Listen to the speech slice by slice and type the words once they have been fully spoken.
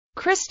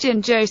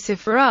Christian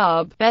Joseph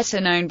Raab,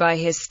 better known by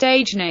his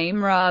stage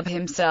name Raab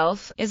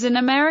himself, is an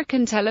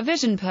American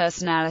television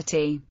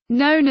personality.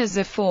 Known as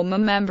a former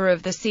member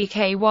of the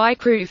CKY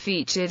crew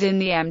featured in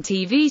the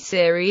MTV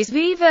series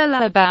Viva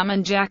La Bam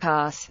and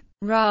Jackass,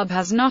 Raab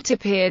has not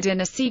appeared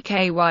in a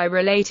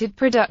CKY-related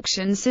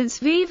production since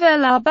Viva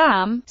La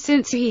Bam,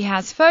 since he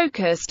has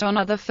focused on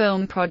other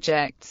film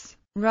projects.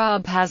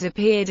 Raab has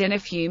appeared in a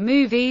few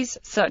movies,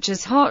 such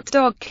as Hot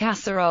Dog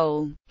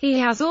Casserole. He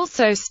has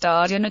also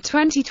starred in a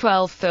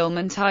 2012 film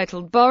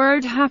entitled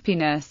Borrowed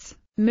Happiness.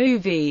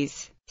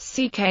 Movies: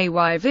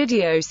 CKY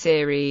video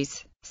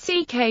series,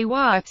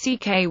 CKY,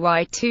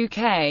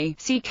 CKY2K,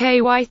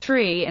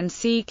 CKY3 and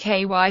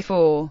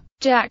CKY4.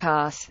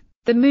 Jackass,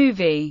 the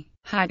movie,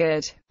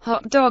 Haggard,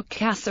 Hot Dog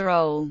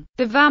Casserole,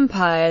 The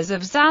Vampires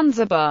of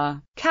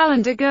Zanzibar,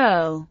 Calendar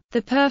Girl,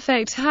 The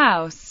Perfect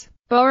House,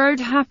 Borrowed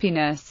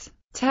Happiness.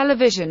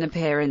 Television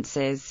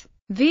appearances: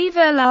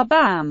 Viva La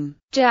Bam,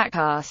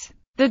 Jackass,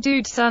 The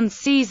Dude Sons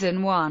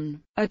Season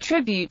 1, A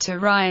Tribute to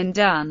Ryan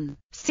Dunn,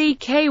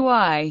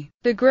 CKY,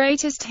 The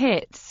Greatest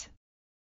Hits.